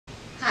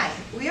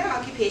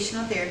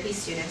occupational therapy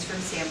students from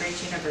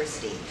Stanbridge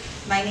University.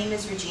 My name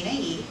is Regina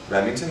Yi.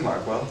 Remington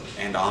Markell.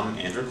 And I'm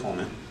Andrew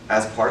Coleman.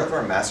 As part of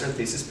our master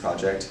thesis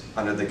project,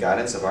 under the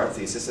guidance of our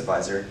thesis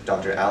advisor,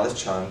 Dr.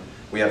 Cheung,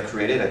 we have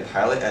created a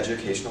pilot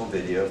educational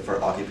video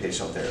for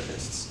occupational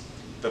therapists.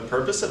 The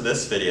purpose of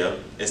this video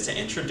is to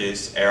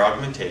introduce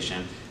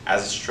Error-augmentation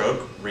as a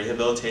stroke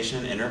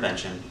rehabilitation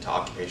intervention to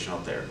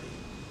occupational therapy.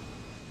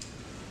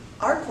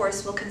 Our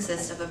course will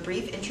consist of a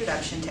brief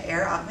introduction to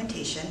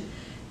Error-augmentation,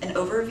 an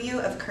overview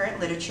of current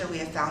literature we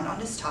have found on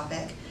this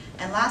topic,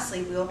 and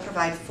lastly, we will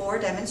provide 4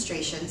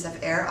 demonstrations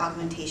of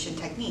Error-augmentation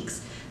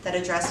techniques that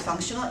address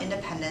functional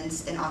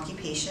independence in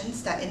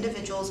occupations that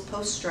individuals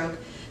post-stroke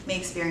may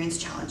experience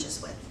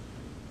challenges with.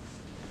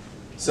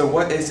 So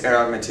what is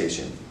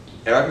Error-augmentation?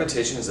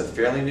 Error-augmentation is a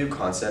fairly new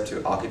concept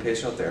to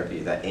occupational therapy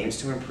that aims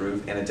to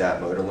improve and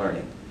adapt motor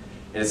learning.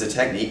 It is a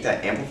technique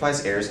that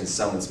amplifies errors in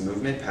someone's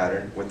movement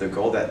pattern with the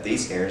goal that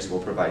these errors will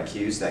provide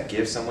cues that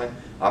give someone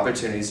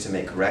opportunities to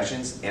make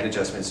corrections and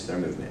adjustments to their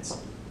movements.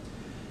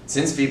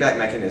 Since feedback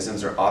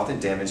mechanisms are often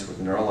damaged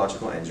with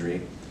neurological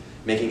injury,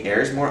 making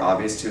errors more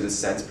obvious to the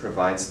sense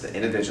provides the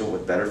individual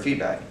with better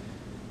feedback.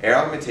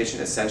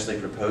 Error-augmentation essentially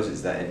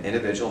proposes that an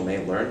individual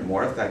may learn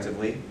more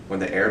effectively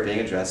when the error being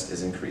addressed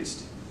is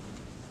increased.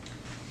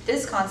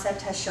 This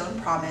concept has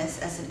shown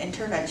promise as an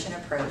intervention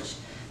approach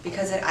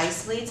because it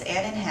isolates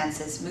and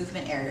enhances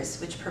movement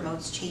errors, which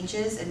promotes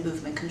changes in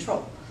movement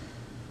control.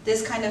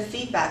 This kind of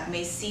feedback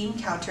may seem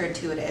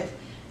counterintuitive,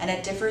 and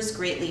it differs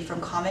greatly from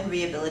common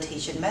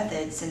rehabilitation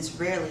methods since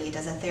rarely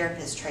does a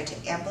therapist try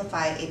to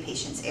amplify a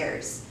patient's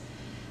errors.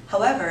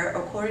 However,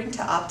 according to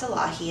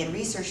Abdollahi and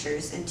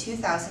researchers in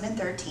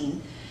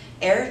 2013,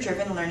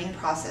 error-driven learning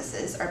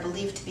processes are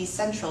believed to be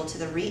central to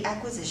the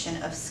reacquisition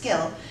of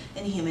skill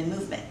in human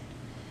movement.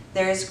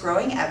 There is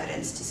growing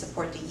evidence to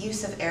support the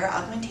use of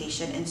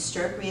error-augmentation in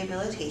stroke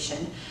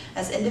rehabilitation,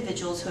 as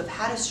individuals who have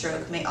had a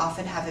stroke may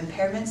often have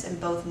impairments in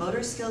both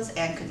motor skills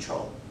and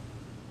control.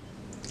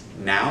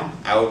 Now,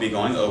 I will be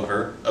going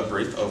over a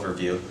brief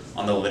overview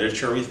on the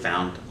literature we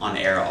found on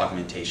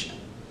error-augmentation.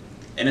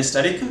 In a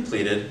study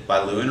completed by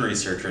Lewin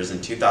researchers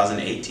in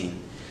 2018,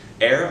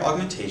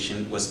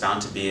 error-augmentation was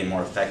found to be a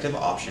more effective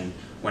option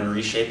when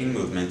reshaping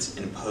movements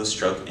in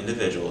post-stroke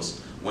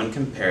individuals when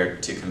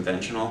compared to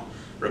conventional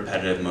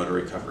repetitive motor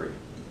recovery.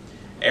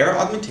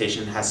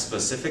 Error-augmentation has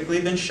specifically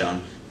been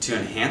shown to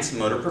enhance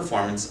motor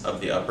performance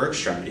of the upper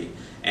extremity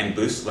and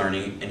boost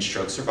learning in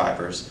stroke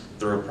survivors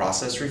through a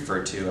process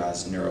referred to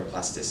as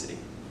neuroplasticity.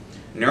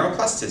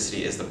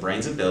 Neuroplasticity is the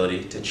brain's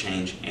ability to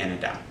change and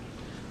adapt.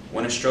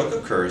 When a stroke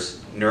occurs,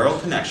 neural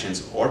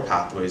connections or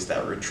pathways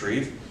that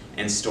retrieve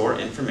and store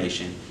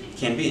information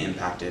can be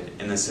impacted,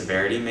 and the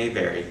severity may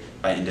vary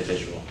by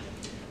individual.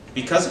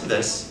 Because of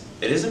this,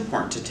 it is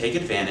important to take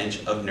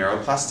advantage of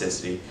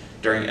neuroplasticity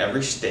during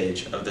every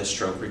stage of the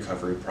stroke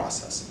recovery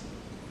process.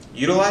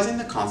 Utilizing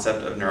the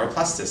concept of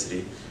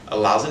neuroplasticity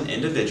allows an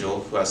individual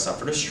who has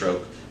suffered a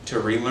stroke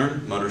to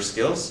relearn motor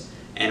skills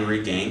and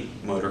regain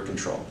motor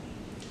control.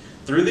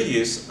 Through the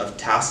use of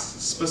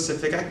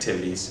task-specific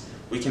activities,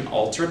 we can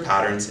alter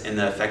patterns in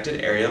the affected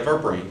area of our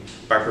brain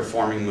by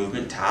performing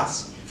movement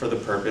tasks for the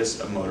purpose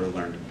of motor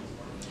learning.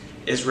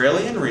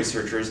 Israeli and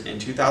researchers in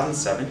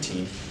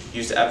 2017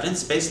 used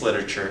evidence-based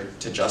literature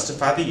to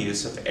justify the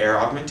use of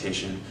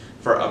error-augmentation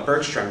for upper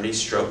extremity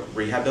stroke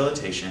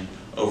rehabilitation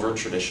over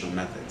traditional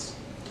methods.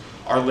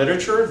 Our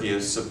literature review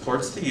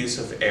supports the use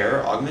of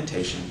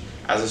error-augmentation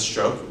as a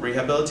stroke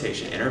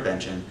rehabilitation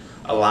intervention,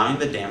 allowing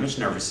the damaged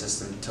nervous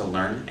system to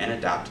learn and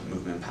adapt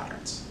movement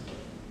patterns.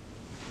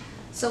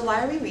 So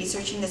why are we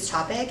researching this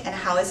topic, and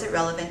how is it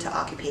relevant to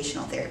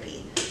occupational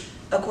therapy?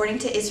 According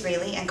to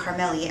Israely and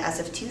Carmeli,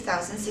 as of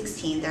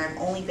 2016, there have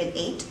only been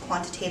 8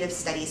 quantitative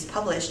studies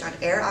published on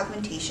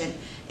error-augmentation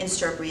in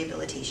stroke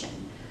rehabilitation.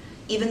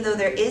 Even though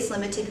there is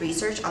limited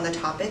research on the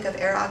topic of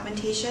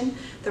error-augmentation,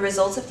 the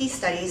results of these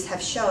studies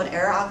have shown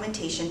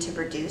error-augmentation to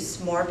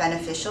produce more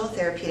beneficial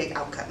therapeutic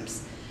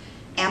outcomes.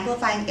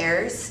 Amplifying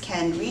errors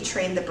can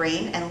retrain the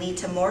brain and lead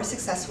to more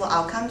successful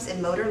outcomes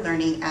in motor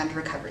learning and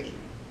recovery.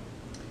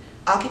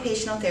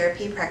 Occupational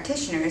therapy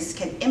practitioners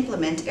can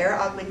implement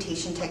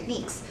error-augmentation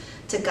techniques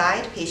to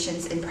guide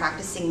patients in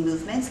practicing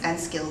movements and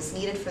skills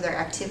needed for their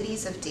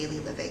activities of daily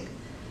living.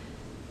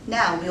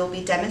 Now, we will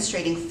be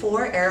demonstrating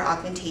 4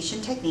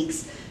 error-augmentation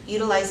techniques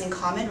utilizing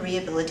common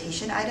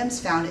rehabilitation items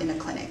found in a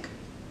clinic.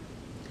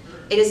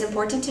 It is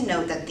important to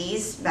note that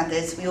these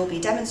methods we will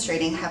be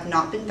demonstrating have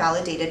not been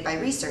validated by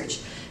research.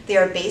 They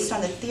are based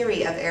on the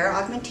theory of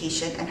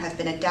error-augmentation and have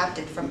been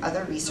adapted from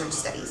other research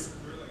studies.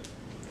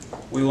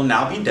 We will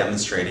now be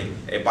demonstrating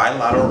a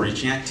bilateral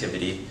reaching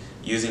activity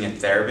using a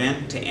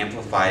TheraBand to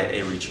amplify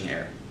a reaching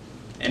error.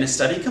 In a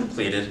study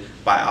completed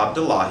by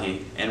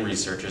Abdollahi and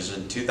researchers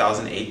in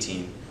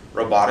 2018,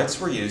 robotics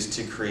were used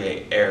to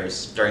create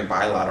errors during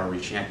bilateral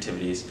reaching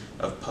activities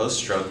of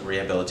post-stroke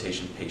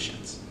rehabilitation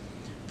patients.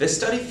 This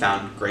study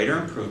found greater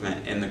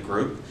improvement in the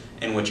group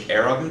in which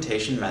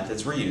error-augmentation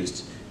methods were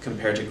used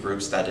compared to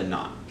groups that did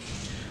not.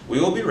 We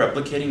will be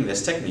replicating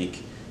this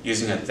technique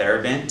using a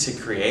TheraBand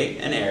to create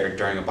an error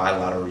during a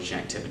bilateral reaching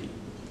activity.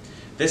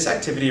 This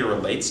activity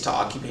relates to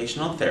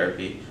occupational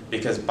therapy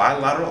because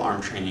bilateral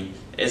arm training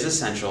is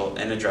essential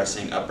in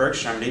addressing upper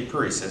extremity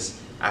paresis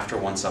after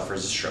one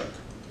suffers a stroke.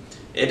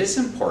 It is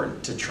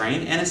important to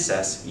train and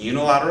assess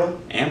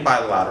unilateral and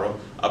bilateral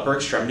upper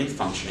extremity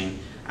functioning,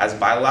 as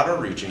bilateral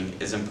reaching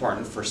is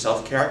important for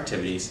self-care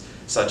activities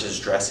such as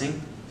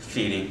dressing,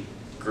 feeding,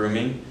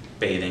 grooming,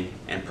 bathing,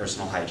 and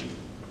personal hygiene.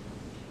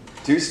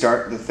 To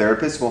start, the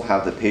therapist will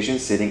have the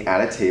patient sitting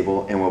at a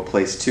table and will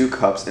place 2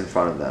 cups in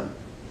front of them.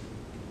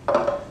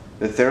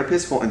 The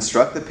therapist will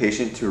instruct the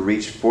patient to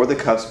reach for the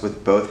cups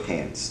with both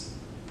hands.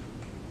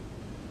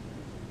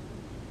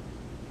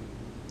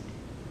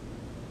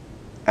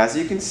 As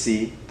you can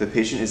see, the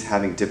patient is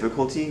having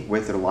difficulty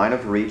with their line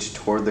of reach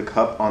toward the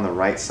cup on the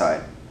right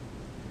side.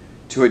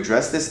 To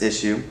address this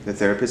issue, the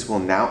therapist will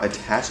now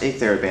attach a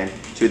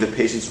TheraBand to the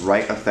patient's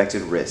right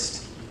affected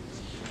wrist.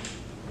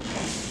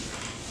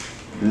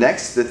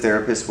 Next, the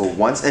therapist will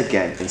once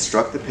again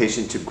instruct the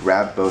patient to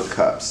grab both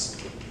cups.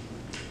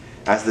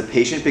 As the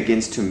patient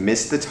begins to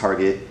miss the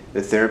target,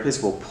 the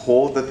therapist will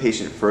pull the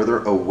patient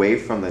further away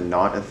from the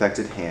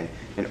non-affected hand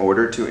in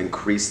order to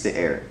increase the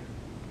air.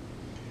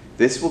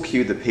 This will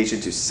cue the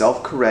patient to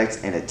self-correct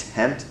and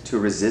attempt to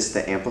resist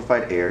the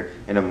amplified air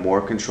in a more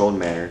controlled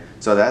manner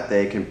so that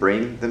they can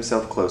bring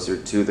themselves closer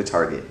to the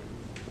target.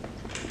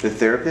 The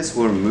therapist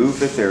will remove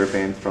the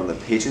TheraBand from the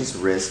patient's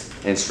wrist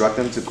and instruct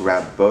them to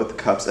grab both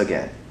cups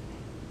again.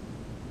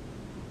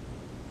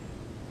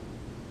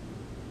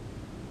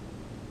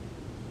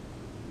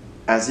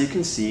 As you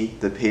can see,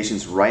 the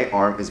patient's right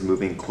arm is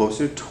moving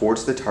closer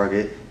towards the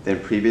target than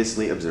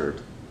previously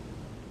observed.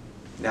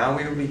 Now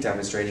we will be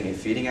demonstrating a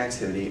feeding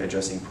activity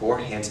addressing poor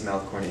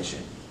hand-to-mouth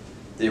coordination.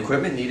 The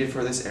equipment needed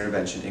for this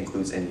intervention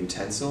includes an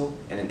utensil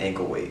and an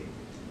ankle weight.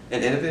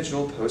 An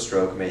individual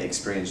post-stroke may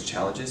experience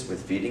challenges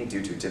with feeding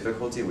due to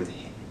difficulty with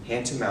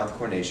hand-to-mouth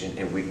coordination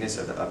and weakness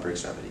of the upper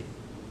extremity.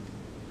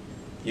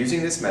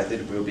 Using this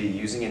method, we will be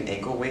using an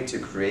ankle weight to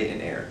create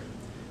an error.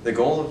 The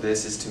goal of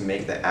this is to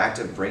make the act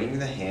of bringing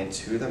the hand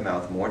to the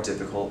mouth more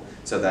difficult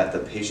so that the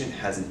patient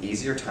has an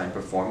easier time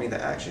performing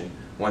the action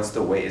once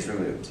the weight is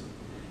removed.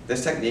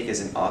 This technique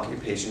is an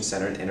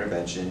occupation-centered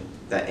intervention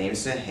that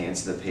aims to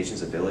enhance the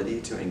patient's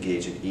ability to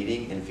engage in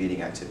eating and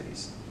feeding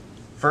activities.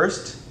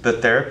 First, the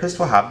therapist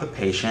will have the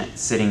patient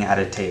sitting at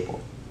a table.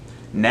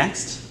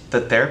 Next,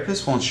 the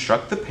therapist will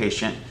instruct the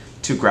patient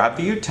to grab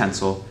the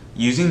utensil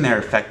using their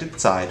affected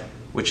side,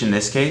 which in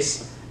this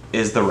case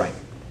is the right.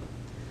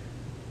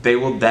 They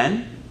will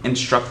then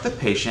instruct the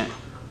patient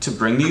to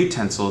bring the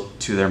utensil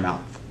to their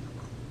mouth.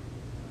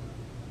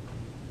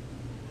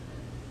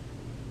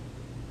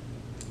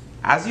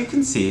 As you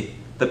can see,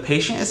 the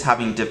patient is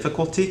having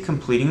difficulty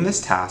completing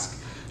this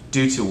task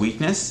due to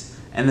weakness,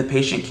 and the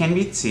patient can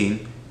be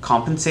seen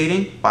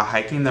compensating by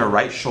hiking their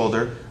right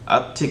shoulder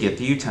up to get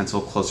the utensil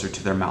closer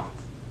to their mouth.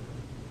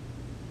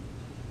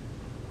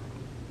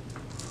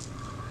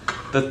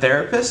 The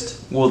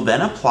therapist will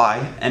then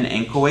apply an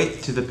ankle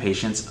weight to the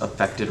patient's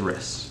affected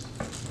wrist.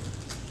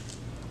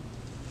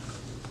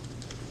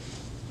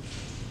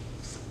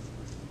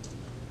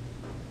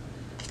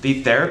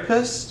 The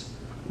therapist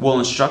will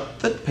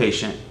instruct the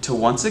patient to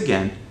once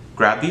again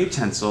grab the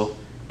utensil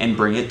and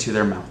bring it to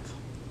their mouth.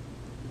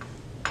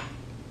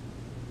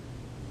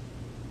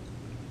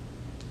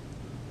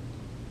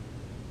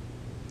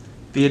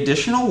 The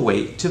additional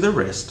weight to the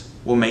wrist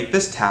will make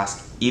this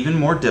task even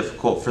more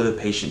difficult for the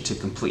patient to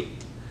complete.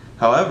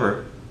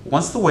 However,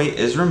 once the weight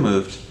is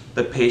removed,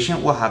 the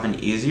patient will have an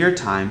easier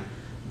time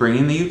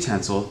bringing the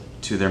utensil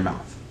to their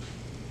mouth.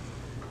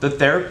 The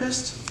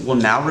therapist will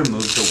now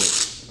remove the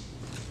weight.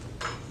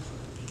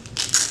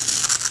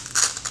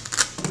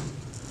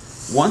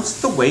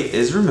 Once the weight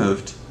is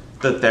removed,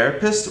 the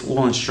therapist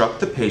will instruct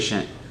the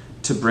patient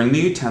to bring the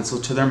utensil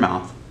to their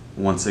mouth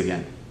once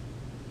again.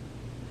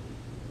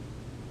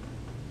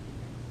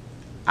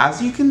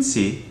 As you can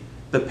see,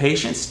 the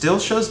patient still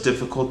shows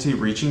difficulty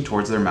reaching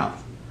towards their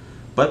mouth,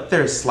 but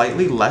there is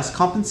slightly less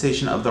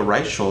compensation of the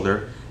right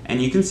shoulder,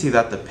 and you can see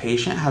that the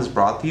patient has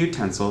brought the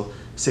utensil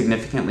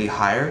significantly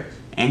higher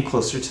and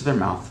closer to their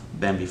mouth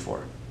than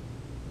before.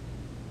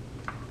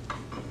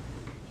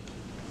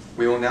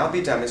 We will now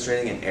be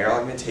demonstrating an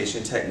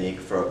error-augmentation technique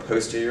for a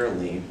posterior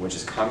lean, which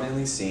is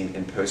commonly seen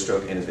in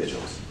post-stroke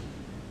individuals.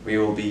 We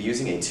will be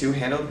using a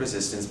 2-handled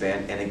resistance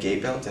band and a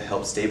gait belt to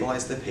help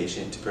stabilize the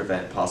patient to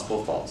prevent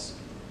possible falls.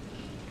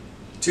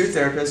 2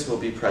 therapists will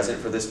be present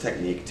for this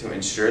technique to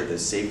ensure the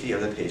safety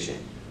of the patient.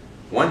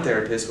 One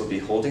therapist will be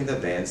holding the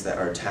bands that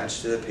are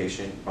attached to the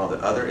patient while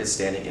the other is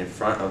standing in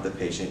front of the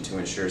patient to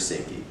ensure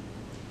safety.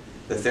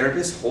 The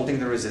therapist holding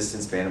the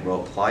resistance band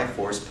will apply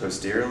force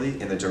posteriorly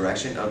in the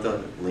direction of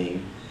the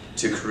lean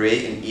to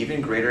create an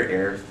even greater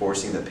error,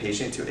 forcing the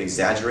patient to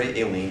exaggerate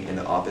a lean in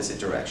the opposite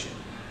direction.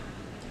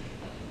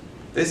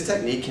 This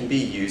technique can be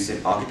used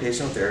in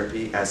occupational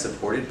therapy as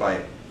supported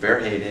by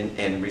Verheyden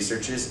and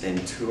researchers in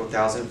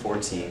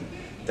 2014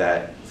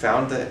 that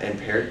found that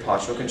impaired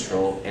postural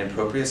control and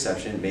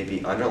proprioception may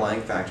be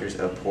underlying factors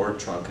of poor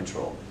trunk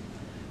control.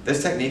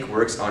 This technique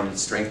works on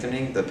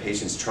strengthening the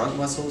patient's trunk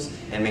muscles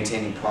and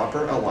maintaining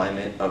proper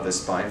alignment of the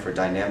spine for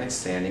dynamic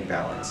standing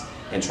balance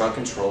and trunk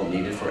control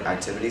needed for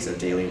activities of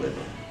daily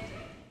living.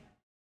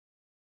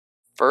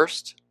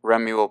 First,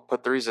 Remy will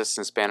put the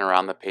resistance band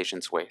around the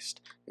patient's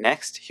waist.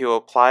 Next, he will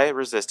apply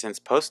resistance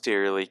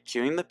posteriorly,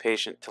 cueing the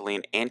patient to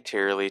lean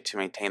anteriorly to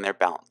maintain their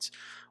balance.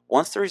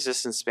 Once the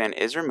resistance band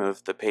is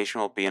removed, the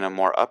patient will be in a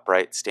more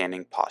upright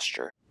standing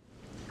posture.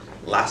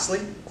 Lastly,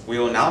 we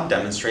will now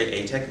demonstrate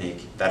a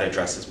technique that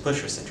addresses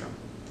pusher syndrome.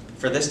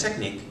 For this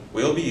technique,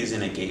 we will be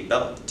using a gait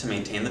belt to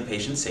maintain the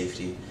patient's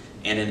safety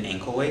and an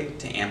ankle weight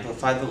to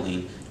amplify the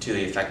lean to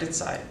the affected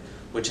side,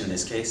 which in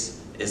this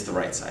case is the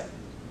right side.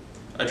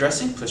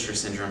 Addressing pusher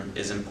syndrome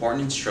is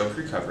important in stroke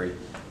recovery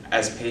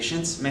as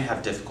patients may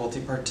have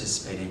difficulty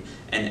participating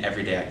in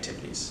everyday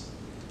activities.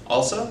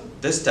 Also,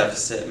 this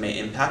deficit may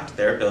impact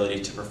their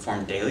ability to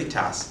perform daily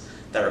tasks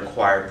that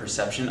require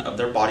perception of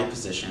their body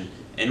position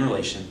in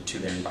relation to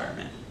their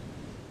environment.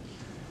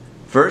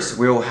 First,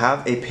 we will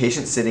have a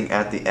patient sitting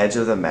at the edge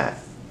of the mat.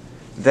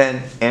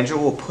 Then, Andrew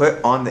will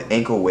put on the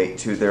ankle weight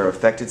to their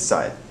affected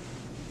side.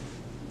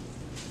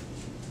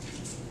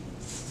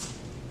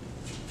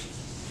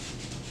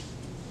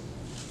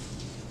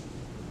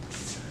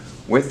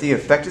 With the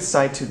affected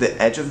side to the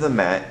edge of the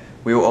mat,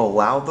 we will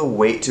allow the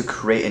weight to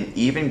create an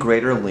even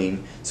greater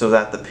lean so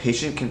that the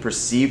patient can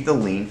perceive the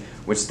lean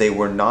which they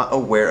were not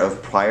aware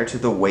of prior to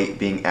the weight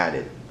being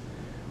added.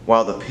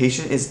 While the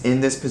patient is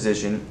in this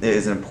position, it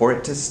is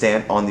important to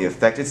stand on the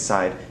affected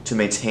side to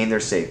maintain their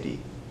safety.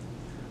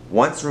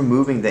 Once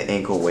removing the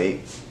ankle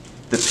weight,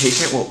 the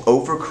patient will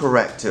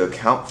overcorrect to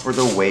account for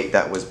the weight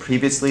that was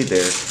previously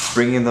there,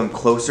 bringing them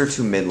closer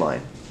to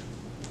midline.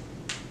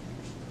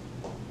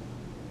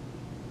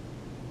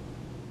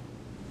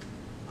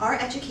 Our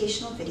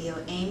educational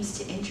video aims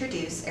to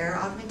introduce error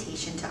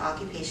augmentation to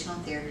occupational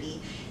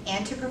therapy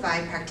and to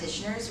provide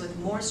practitioners with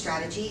more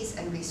strategies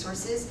and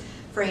resources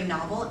for a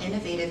novel,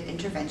 innovative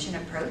intervention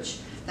approach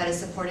that is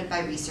supported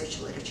by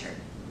research literature.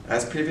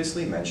 As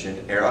previously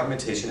mentioned, error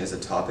augmentation is a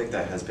topic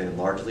that has been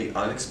largely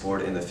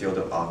unexplored in the field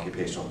of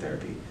occupational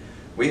therapy.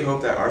 We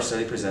hope that our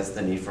study presents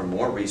the need for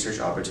more research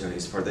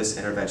opportunities for this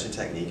intervention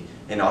technique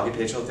in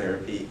occupational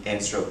therapy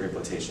and stroke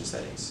rehabilitation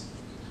settings.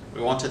 We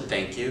want to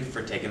thank you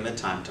for taking the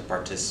time to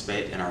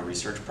participate in our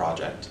research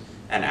project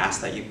and ask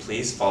that you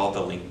please follow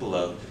the link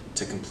below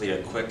to complete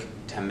a quick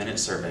 10-minute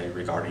survey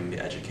regarding the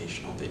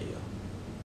educational video.